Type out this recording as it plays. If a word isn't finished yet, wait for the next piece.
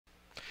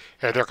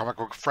Hey there, comic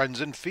book friends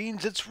and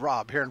fiends. It's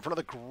Rob here in front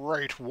of the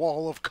Great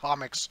Wall of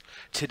Comics.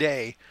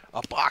 Today,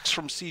 a box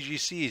from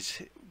CGC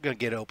is going to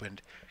get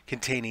opened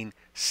containing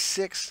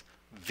 6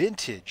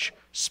 vintage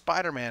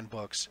Spider-Man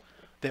books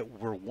that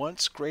were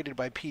once graded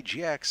by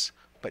PGX,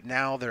 but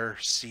now they're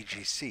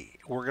CGC.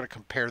 We're going to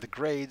compare the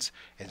grades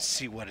and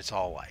see what it's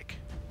all like.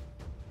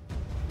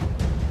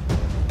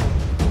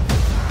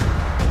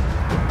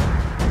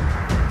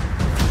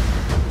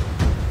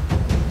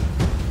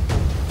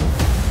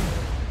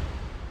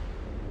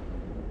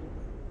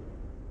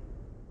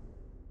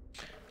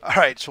 All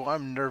right, so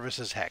I'm nervous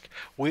as heck.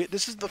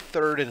 This is the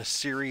third in a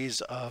series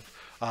of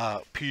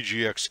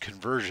PGX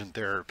conversion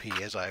therapy,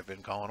 as I've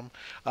been calling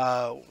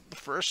them. The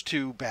first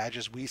 2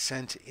 badges we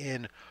sent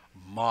in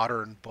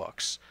modern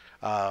books.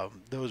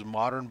 Those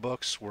modern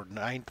books were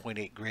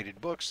 9.8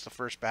 graded books. The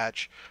first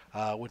batch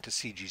went to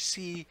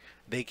CGC.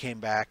 They came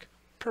back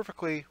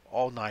perfectly,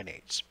 all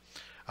 9.8s.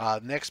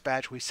 Next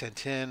batch we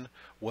sent in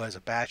was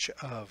a batch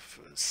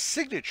of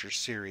signature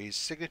series,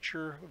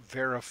 signature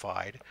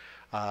verified,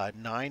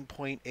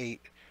 9.8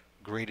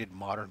 graded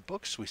modern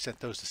books. We sent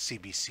those to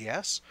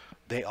CBCS.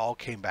 They all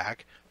came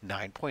back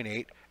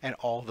 9.8, and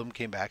all of them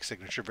came back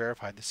signature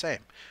verified the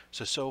same.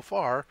 So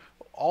far,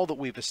 all that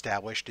we've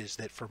established is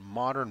that for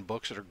modern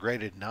books that are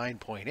graded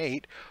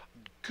 9.8,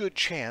 good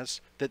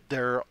chance that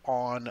they're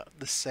on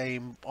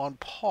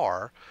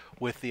par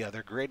with the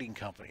other grading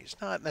companies.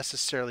 Not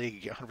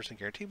necessarily 100%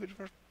 guaranteed, but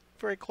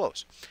very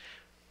close.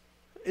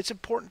 It's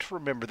important to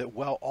remember that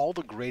while all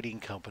the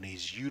grading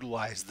companies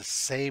utilize the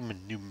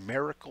same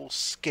numerical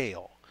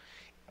scale,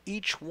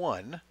 each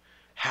one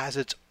has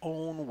its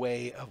own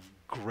way of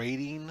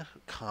grading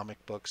comic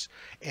books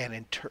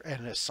and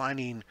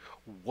assigning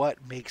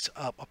what makes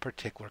up a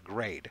particular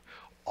grade.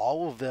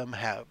 All of them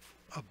have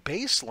a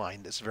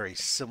baseline that's very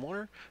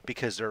similar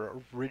because they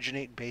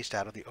originate based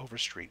out of the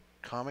Overstreet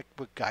Comic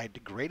Book Guide to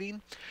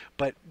Grading,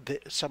 but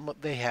some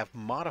they have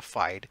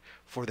modified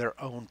for their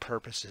own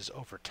purposes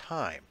over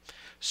time.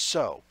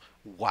 So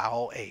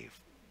while a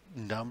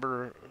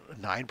number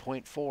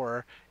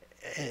 9.4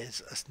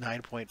 is a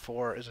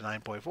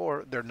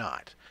 9.4, they're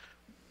not.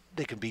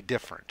 They can be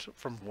different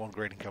from one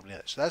grading company to the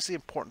other. So that's the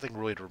important thing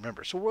really to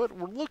remember. So what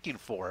we're looking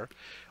for,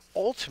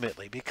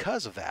 ultimately,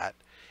 because of that,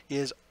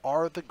 is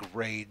are the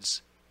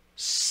grades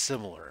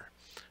similar?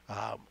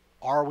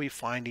 Are we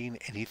finding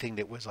anything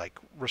that was like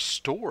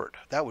restored?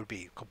 That would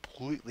be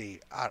completely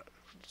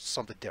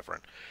something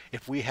different.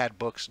 If we had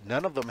books,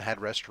 none of them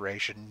had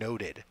restoration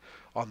noted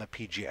on the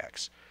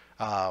PGX.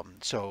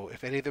 So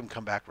if any of them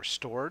come back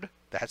restored,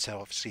 that's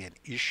obviously an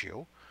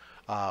issue.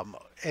 And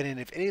then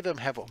if any of them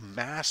have a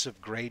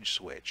massive grade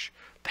switch,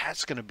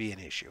 that's going to be an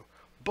issue.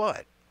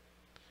 But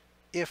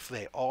if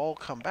they all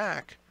come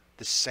back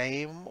the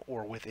same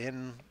or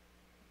within,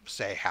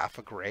 say, half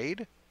a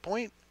grade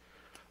point,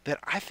 then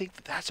I think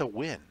that that's a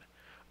win.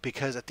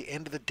 Because at the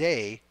end of the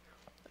day,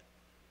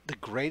 the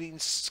grading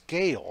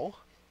scale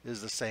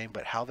is the same,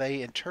 but how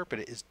they interpret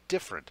it is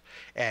different.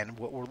 And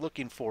what we're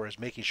looking for is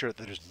making sure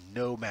that there's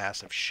no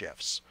massive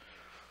shifts.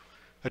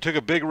 I took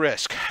a big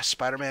risk.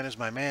 Spider-Man is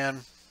my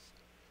man.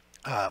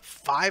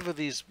 5 of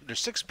these,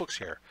 there's 6 books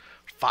here.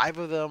 5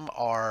 of them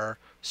are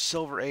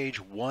Silver Age,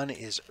 1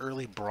 is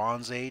early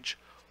Bronze Age.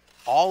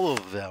 All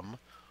of them,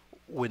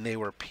 when they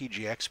were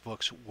PGX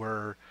books,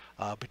 were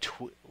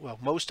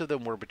most of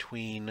them were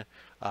between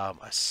a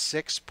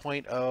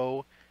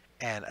 6.0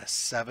 and a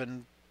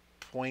 7.0,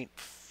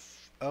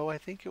 I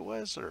think it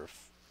was, or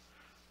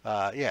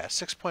yeah,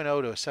 6.0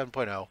 to a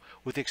 7.0,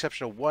 with the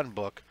exception of 1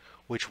 book,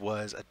 which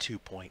was a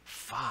 2.5,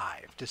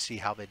 to see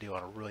how they do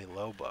on a really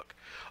low book.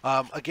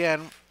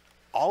 Again,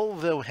 all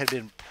of them had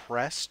been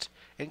pressed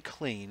and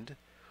cleaned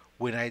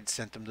when I had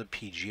sent them to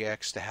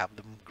PGX to have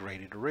them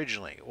graded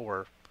originally,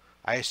 or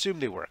I assume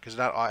they were, because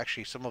not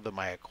actually some of them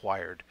I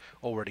acquired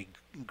already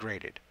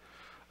graded.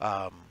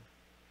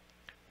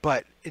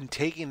 But in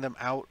taking them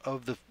out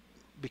of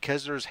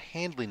because there's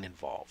handling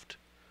involved,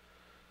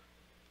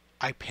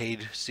 I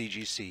paid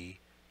CGC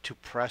to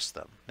press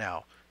them.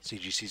 Now,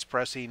 CGC's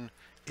pressing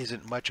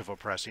isn't much of a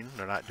pressing.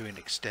 They're not doing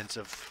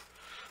extensive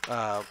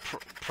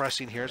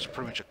pressing here. It's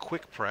pretty much a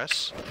quick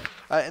press.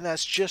 And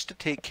that's just to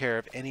take care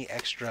of any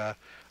extra,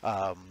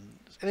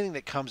 anything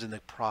that comes in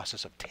the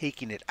process of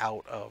taking it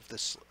out of the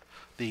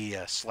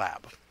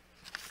slab.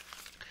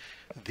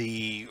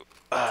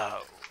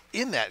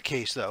 In that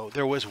case, though,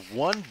 there was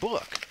 1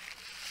 book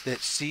that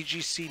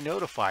CGC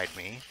notified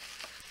me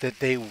that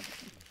they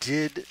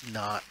did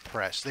not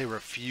press. They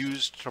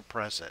refused to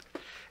press it.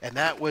 And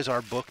that was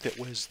our book that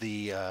was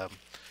the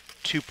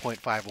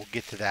 2.5. We'll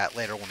get to that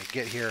later when we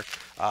get here.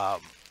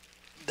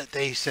 That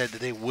they said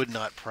that they would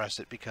not press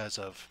it because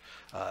of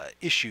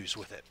issues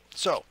with it.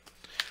 So,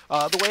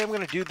 the way I'm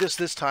going to do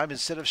this time,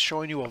 instead of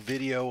showing you a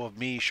video of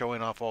me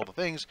showing off all the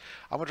things,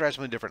 I'm going to try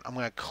something different. I'm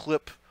going to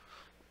clip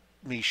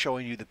me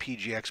showing you the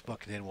PGX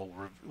book, and then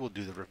we'll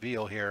do the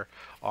reveal here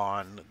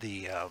on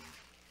the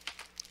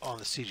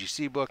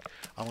CGC book.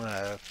 I'm going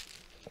to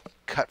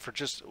cut for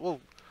just,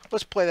 we'll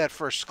let's play that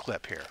first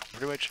clip here.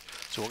 Pretty much.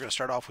 So we're going to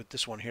start off with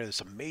this one here,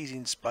 this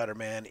Amazing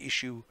Spider-Man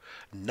issue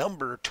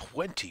number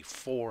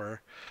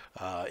 24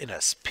 in a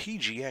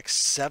PGX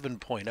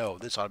 7.0.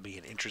 This ought to be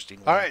an interesting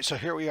one. All right, so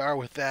here we are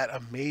with that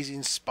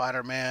Amazing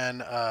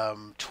Spider-Man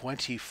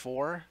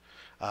 24.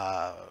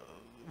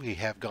 We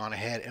have gone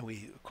ahead and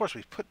of course,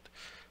 we put,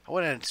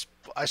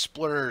 I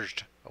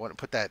splurged. I went and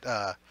put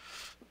that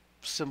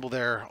symbol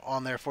there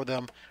on there for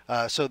them.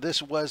 So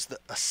this was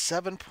a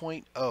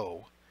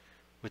 7.0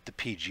 with the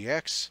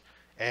PGX,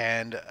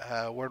 and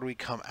where do we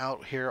come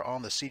out here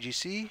on the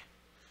CGC?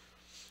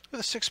 With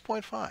a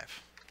 6.5. All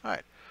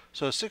right,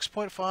 so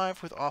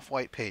 6.5 with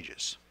off-white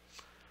pages.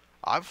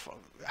 I've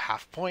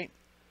half point.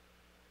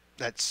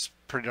 That's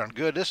pretty darn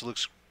good. This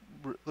looks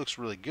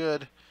really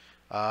good.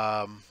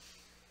 Yeah,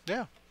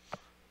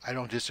 I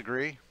don't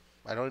disagree.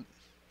 I don't.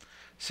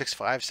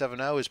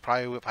 6570 is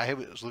probably, if I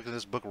was looking at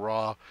this book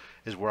raw,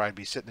 is where I'd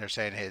be sitting there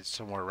saying, hey, it's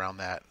somewhere around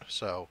that.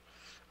 So,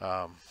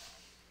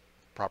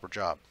 proper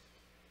job.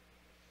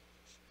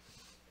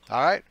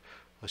 All right,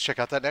 let's check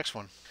out that next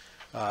one.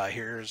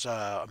 Here's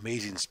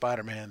Amazing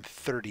Spider-Man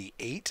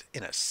 38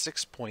 in a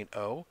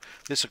 6.0.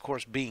 This, of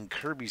course, being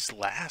Kirby's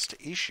last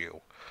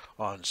issue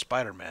on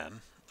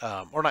Spider-Man.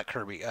 Or not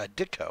Kirby,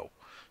 Ditko.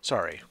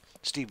 Sorry,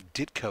 Steve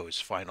Ditko's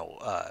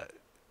final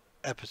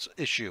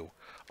issue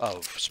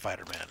of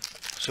Spider-Man.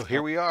 So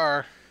here we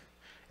are,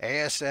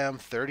 ASM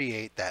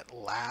 38, that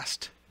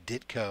last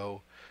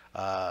Ditko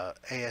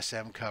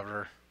ASM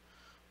cover.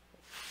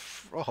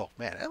 Oh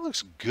man, that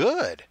looks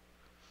good,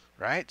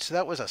 right? So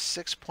that was a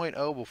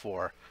 6.0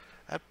 before.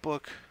 That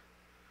book,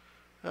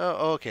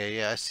 oh okay,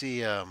 yeah, I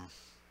see. Yeah,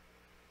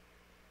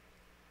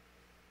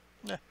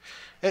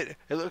 it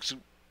looks,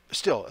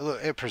 still,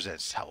 it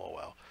presents hella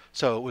well.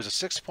 So it was a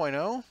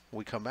 6.0,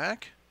 we come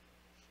back,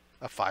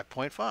 a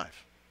 5.5.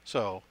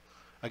 So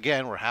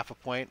again, we're half a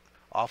point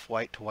off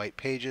white to white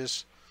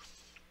pages.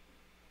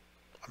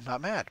 I'm not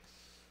mad.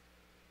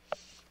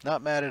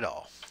 Not mad at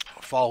all.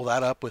 Follow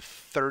that up with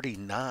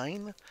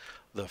 39,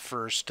 the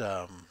first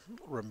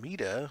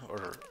Romita,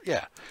 or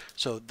yeah.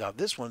 So now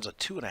this one's a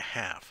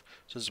 2.5.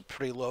 So it's a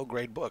pretty low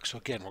grade book. So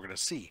again, we're going to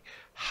see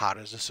how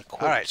does this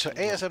equate. All right, so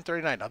ASM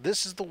 39. Now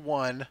this is the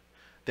one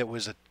that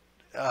was it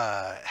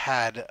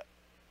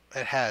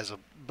has a,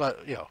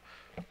 but you know,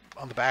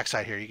 on the back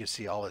side here you can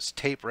see all this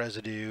tape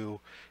residue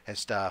and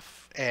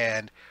stuff,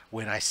 and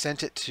when I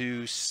sent it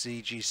to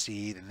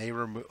CGC and they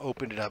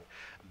opened it up,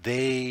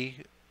 they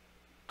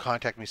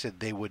contacted me and said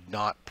they would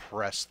not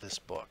press this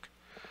book,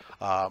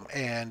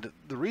 and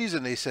the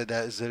reason they said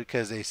that is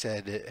because they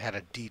said it had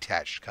a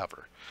detached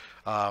cover.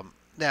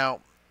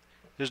 Now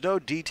there's no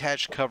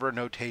detached cover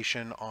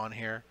notation on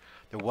here.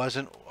 There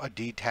wasn't a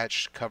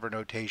detached cover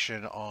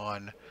notation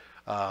on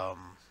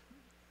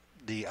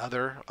the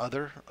other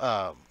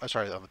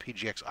sorry, on the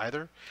PGX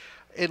either.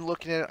 And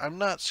looking at it, I'm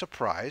not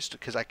surprised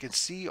because I can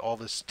see all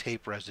this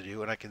tape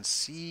residue, and I can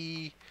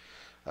see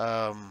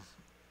a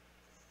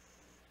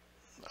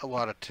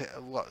lot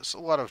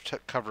of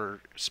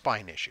cover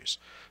spine issues.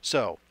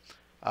 So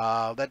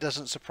that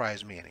doesn't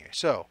surprise me anyway.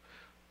 So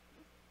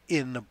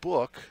in the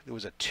book, there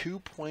was a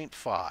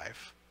 2.5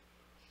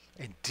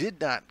 and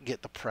did not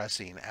get the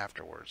pressing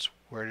afterwards.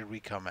 Where did we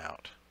come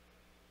out?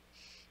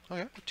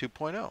 Okay,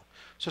 2.0.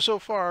 So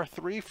far,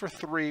 3 for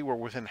 3. We're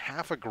within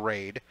half a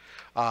grade.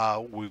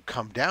 We've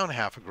come down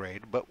half a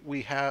grade, but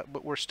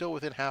we're still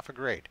within half a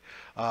grade.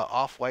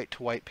 Off white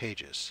to white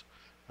pages.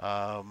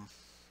 Yeah.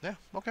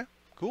 Okay.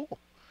 Cool.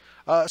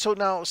 So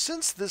now,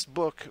 since this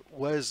book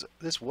was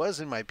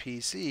in my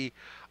PC,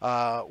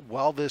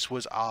 while this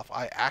was off,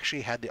 I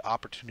actually had the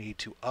opportunity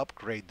to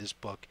upgrade this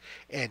book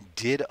and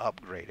did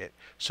upgrade it.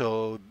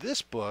 So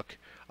this book,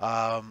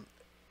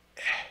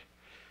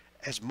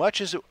 as much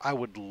as I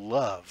would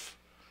love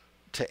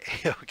to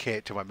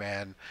allocate to my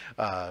man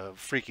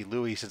Freaky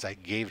Louie, since I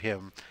gave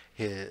him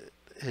his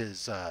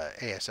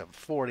ASM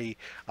 40,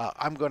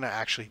 I'm going to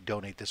actually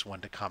donate this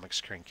one to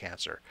Comics Curing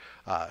Cancer.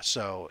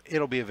 So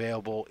it'll be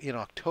available in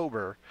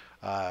October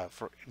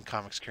in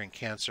Comics Curing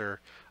Cancer.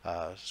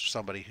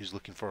 Somebody who's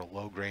looking for a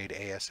low grade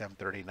ASM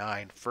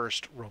 39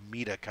 first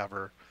Romita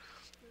cover,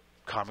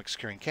 Comics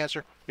Curing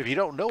Cancer. If you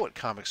don't know what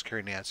Comics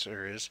Curing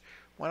Cancer is,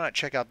 why not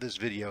check out this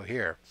video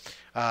here?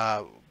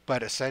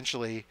 But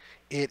essentially,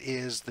 it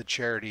is the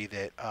charity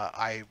that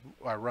I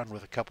run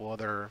with a couple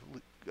other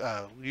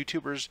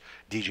YouTubers,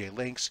 DJ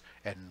Links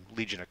and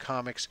Legion of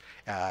Comics,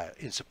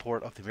 in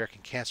support of the American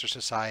Cancer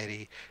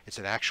Society. It's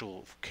an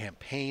actual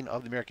campaign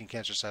of the American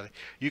Cancer Society.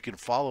 You can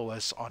follow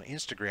us on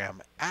Instagram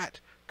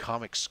at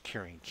Comics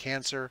Curing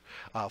Cancer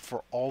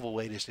for all the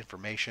latest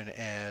information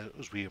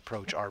as we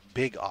approach our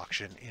big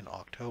auction in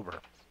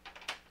October.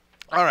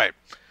 All right.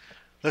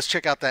 Let's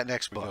check out that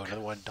next book. Another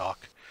one,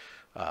 Doc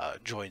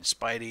joins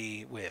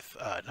Spidey with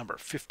number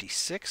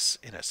 56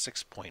 in a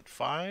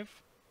 6.5.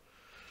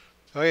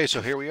 Okay,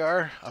 so here we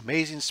are.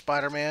 Amazing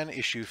Spider-Man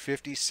issue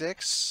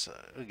 56.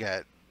 We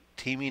got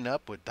teaming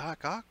up with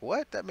Doc Ock.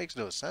 What? That makes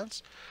no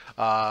sense.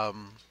 So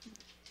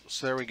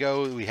there we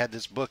go. We had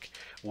this book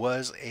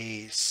was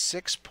a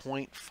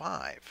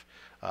 6.5.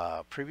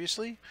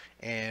 previously,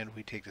 and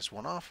we take this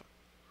one off.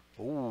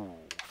 Ooh,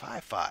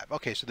 5.5.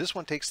 Okay, so this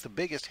one takes the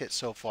biggest hit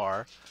so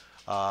far.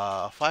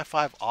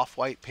 5.5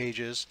 off-white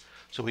pages,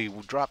 so we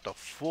dropped a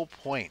full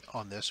point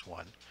on this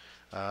one.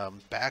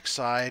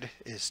 Backside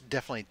is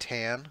definitely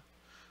tan.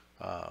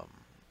 Got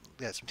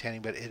some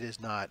tanning, but it is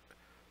not.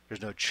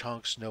 There's no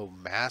chunks, no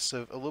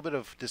massive. A little bit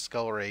of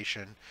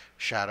discoloration,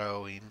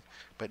 shadowing,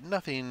 but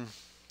nothing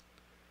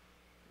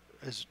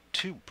is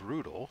too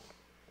brutal.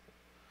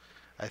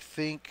 I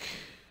think.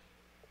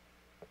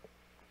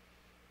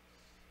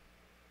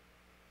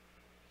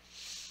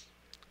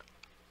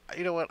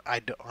 You know what?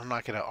 I'm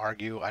not going to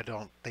argue. I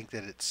don't think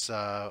that it's.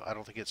 I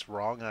don't think it's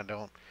wrong. And I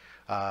don't.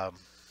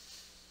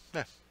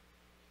 Yeah.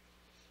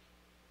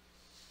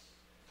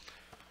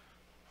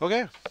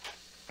 Okay.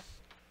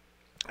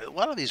 A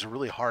lot of these are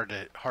really hard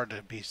to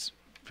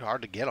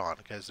get on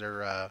because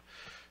they're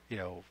you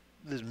know,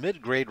 this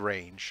mid-grade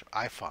range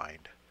I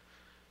find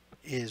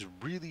is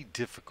really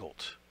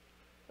difficult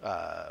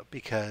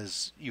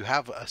because you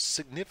have a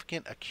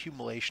significant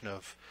accumulation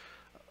of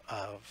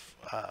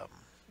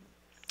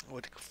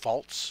what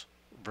faults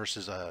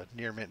versus a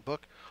near mint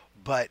book,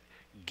 but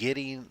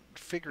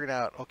figuring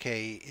out,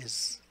 okay,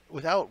 is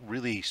without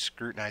really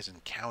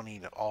scrutinizing,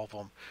 counting all of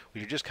them,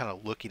 when you're just kind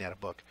of looking at a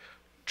book,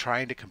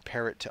 trying to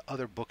compare it to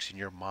other books in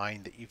your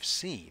mind that you've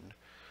seen.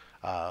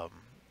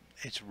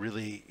 It's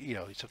really, you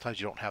know,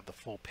 sometimes you don't have the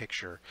full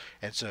picture,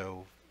 and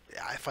so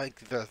I find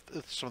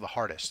some of the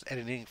hardest.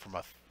 Editing from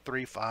a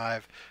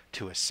 3.5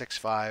 to a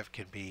 6.5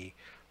 can be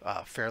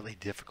fairly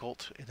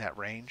difficult in that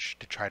range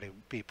to try to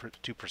be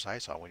too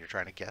precise on when you're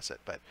trying to guess it.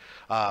 But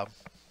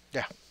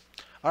yeah,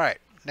 all right.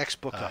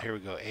 Next book, here we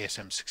go.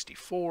 ASM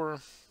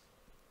 64.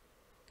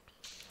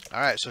 All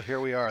right, so here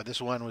we are.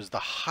 This one was the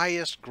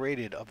highest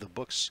graded of the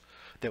books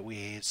that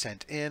we had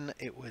sent in.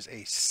 It was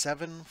a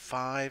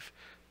 7.5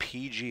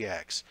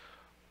 PGX.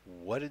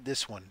 What did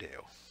this one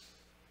do?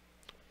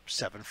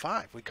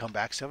 7.5. We come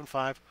back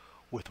 7.5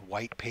 with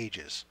white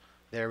pages.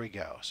 There we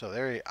go. So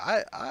there,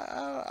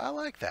 I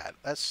like that.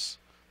 That's,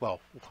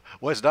 well,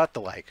 was not the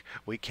like.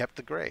 We kept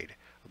the grade.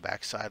 The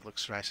backside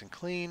looks nice and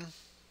clean.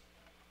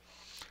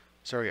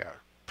 So there we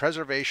are.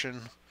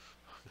 Preservation,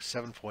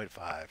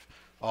 7.5.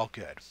 All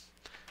good.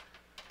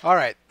 All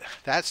right,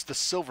 that's the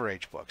Silver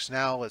Age books.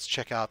 Now let's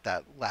check out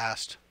that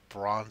last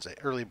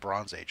early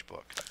Bronze Age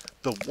book.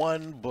 The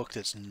one book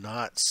that's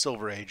not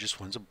Silver Age, this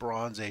one's a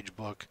Bronze Age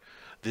book.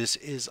 This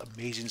is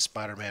Amazing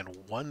Spider-Man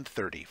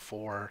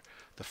 134,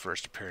 the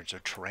first appearance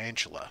of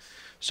Tarantula.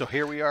 So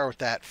here we are with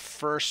that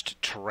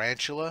first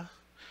Tarantula.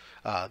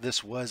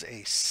 This was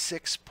a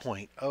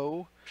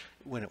 6.0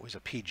 when it was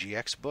a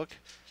PGX book.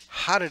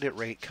 How did it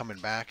rate coming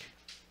back?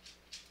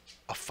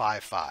 A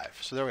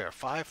 5.5. So there we are,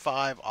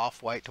 5.5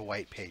 off-white to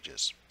white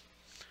pages.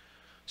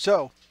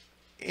 So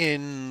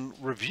in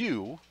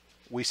review,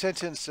 we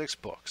sent in 6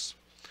 books.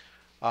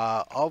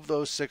 Of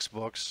those 6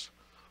 books,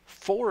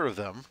 4 of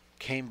them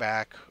came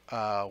back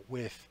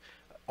with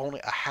only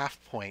a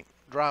half-point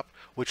drop,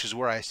 which is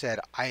where I said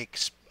I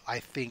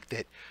think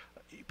that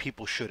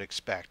people should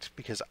expect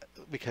because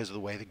of the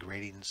way the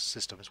grading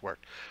system has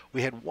worked.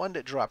 We had one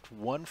that dropped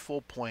 1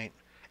 full point,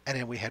 and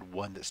then we had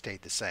one that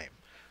stayed the same.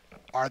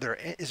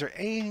 Is there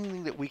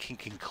anything that we can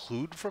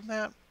conclude from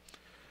that?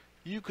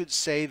 You could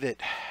say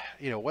that,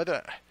 you know,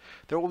 whether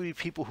there will be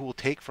people who will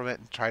take from it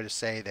and try to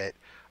say that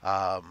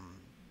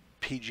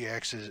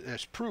PGX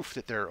is proof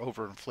that they're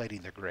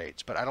overinflating their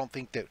grades. But I don't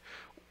think that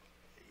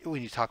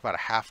when you talk about a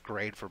half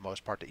grade for the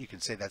most part that you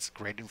can say that's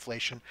grade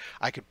inflation.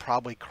 I could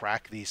probably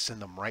crack these,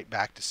 send them right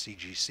back to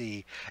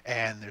CGC,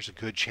 and there's a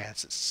good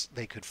chance that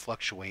they could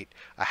fluctuate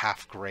a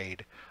half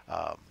grade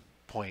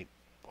point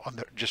on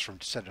just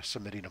from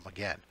submitting them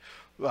again,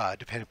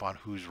 depending upon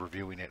who's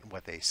reviewing it and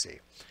what they see.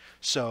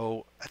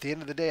 So at the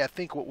end of the day, I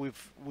think what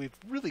we've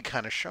really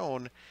kind of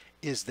shown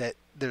is that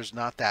there's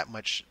not that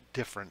much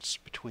difference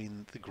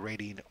between the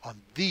grading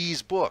on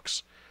these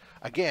books.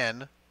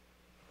 Again,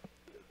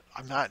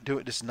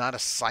 this is not a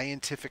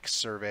scientific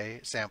survey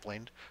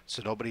sampling,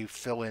 so nobody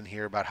fill in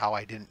here about how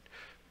I don't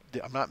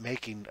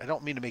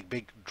mean to make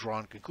big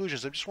drawn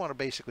conclusions. I just want to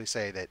basically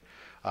say that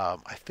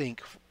I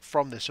think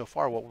from this so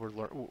far, what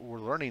we're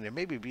learning and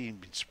maybe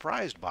being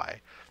surprised by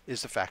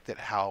is the fact that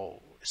how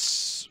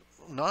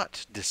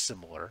not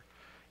dissimilar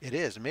it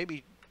is. And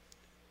maybe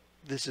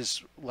this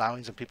is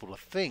allowing some people to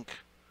think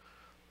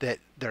that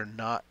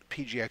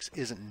PGX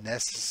isn't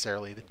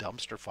necessarily the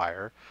dumpster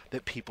fire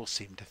that people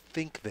seem to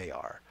think they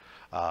are,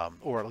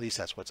 or at least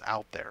that's what's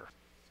out there.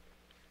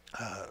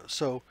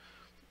 So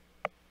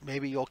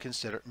maybe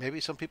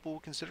some people will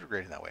consider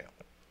grading that way.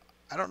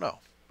 I don't know.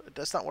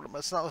 That's not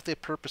what the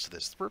purpose of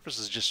this. The purpose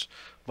is just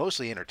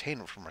mostly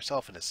entertainment for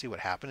myself and to see what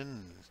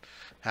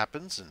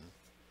happens and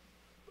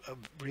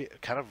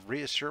kind of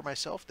reassure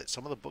myself that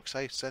some of the books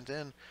I sent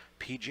in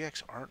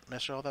PGX aren't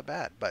necessarily all that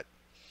bad. But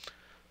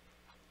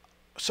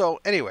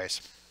so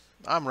anyways,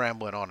 I'm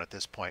rambling on at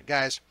this point.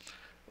 Guys,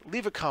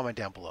 leave a comment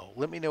down below.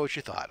 Let me know what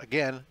you thought.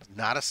 Again,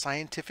 not a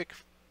scientific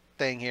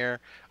thing here.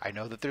 I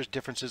know that there's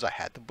differences. I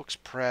had the books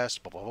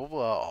pressed, blah, blah, blah,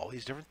 blah, all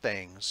these different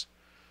things.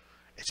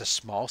 It's a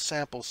small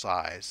sample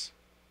size.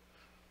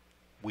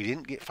 We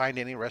didn't find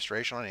any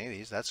restoration on any of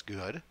these. That's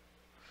good.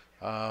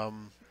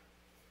 Um,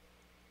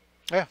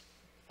 yeah.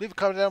 Leave a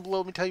comment down below.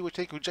 Let me tell you what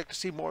you think. Would you like to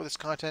see more of this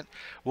content?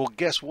 Well,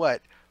 guess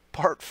what?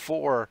 Part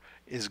 4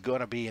 is going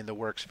to be in the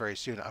works very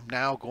soon. I'm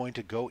now going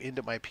to go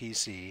into my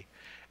PC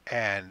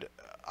and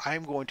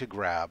I'm going to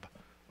grab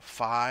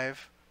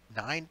 5,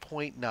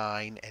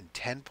 9.9, and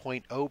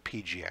 10.0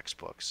 PGX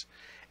books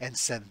and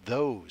send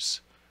those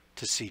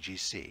to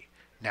CGC.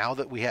 Now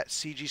that we had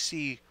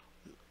CGC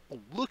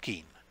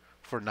looking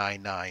for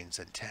 9.9s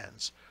and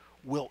 10s,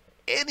 will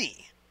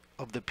any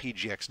of the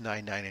PGX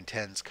 9.9 and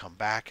 10s come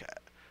back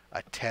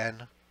a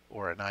 10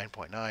 or a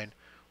 9.9? Will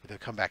they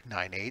come back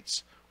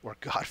 9.8s? Or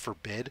God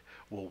forbid,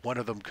 will one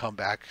of them come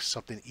back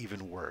something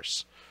even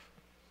worse?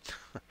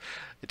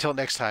 Until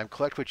next time,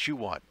 collect what you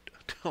want.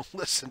 Don't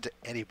listen to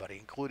anybody,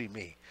 including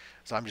me.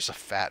 So I'm just a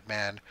fat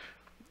man,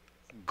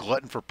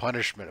 glutton for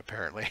punishment,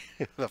 apparently.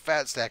 The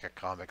fat stack of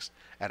comics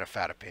and a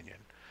fat opinion.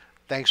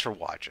 Thanks for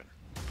watching.